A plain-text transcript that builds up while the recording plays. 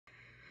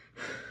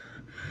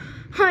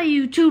Hi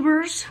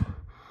YouTubers,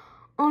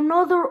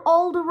 another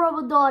all the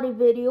Ramadani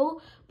video,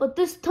 but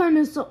this time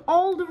it's the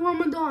all the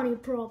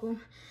Ramadani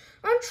problem.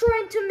 I'm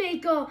trying to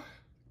make a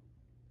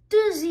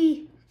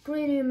dizzy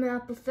gradient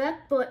map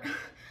effect, but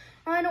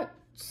I don't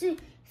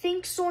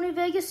think Sony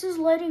Vegas is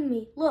letting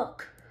me.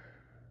 Look,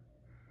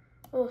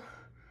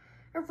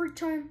 every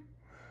time,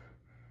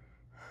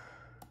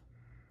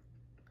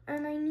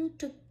 and I need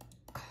to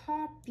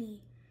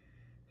copy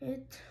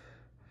it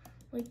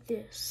like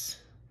this.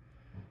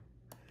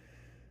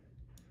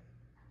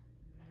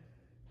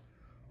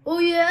 Oh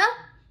yeah?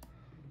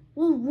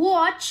 Well,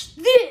 watch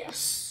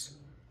this!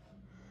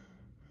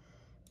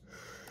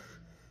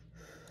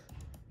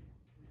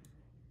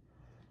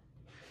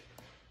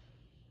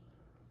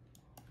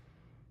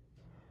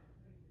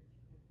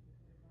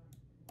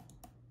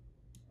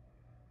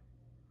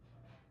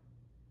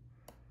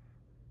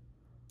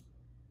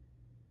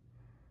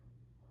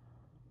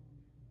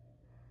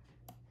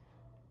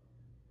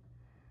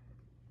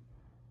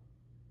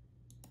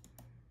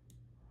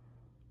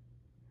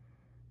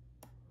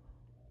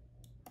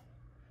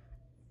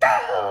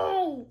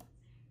 Oh!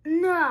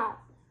 Now,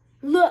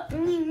 let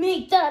me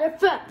make that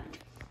effect.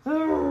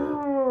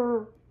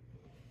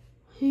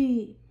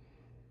 Hey.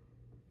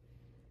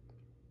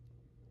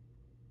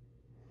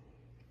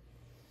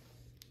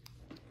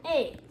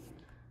 Hey.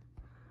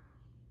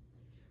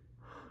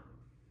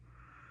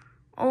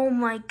 Oh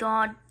my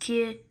God,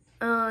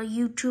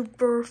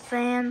 YouTuber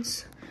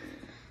fans.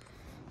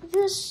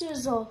 This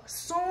is a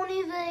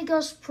Sony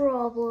Vegas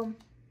problem.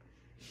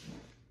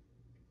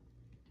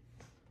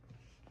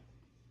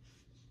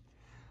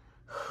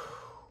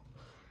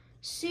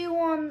 See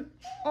one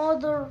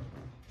other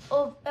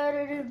of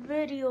edited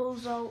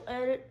videos I'll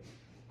edit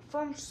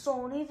from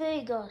Sony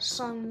Vegas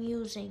I'm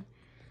using.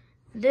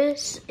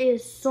 This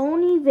is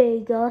Sony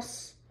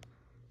Vegas.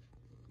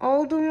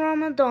 All the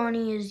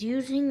Ramadani is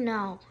using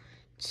now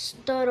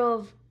instead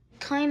of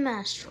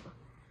KineMaster.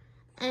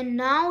 And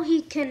now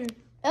he can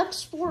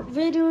export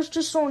videos to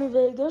Sony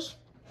Vegas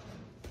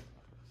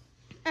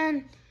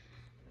and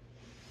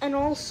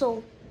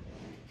also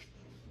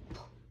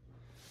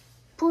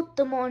put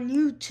them on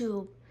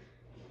YouTube.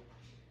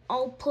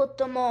 I'll put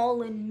them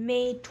all in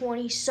May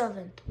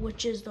 27th,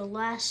 which is the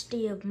last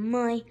day of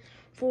my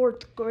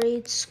 4th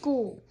grade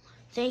school.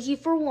 Thank you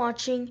for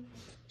watching.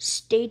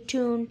 Stay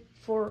tuned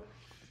for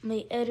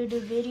my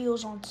edited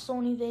videos on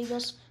Sony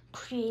Vegas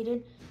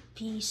created.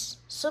 Peace.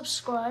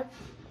 Subscribe.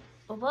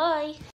 Bye-bye.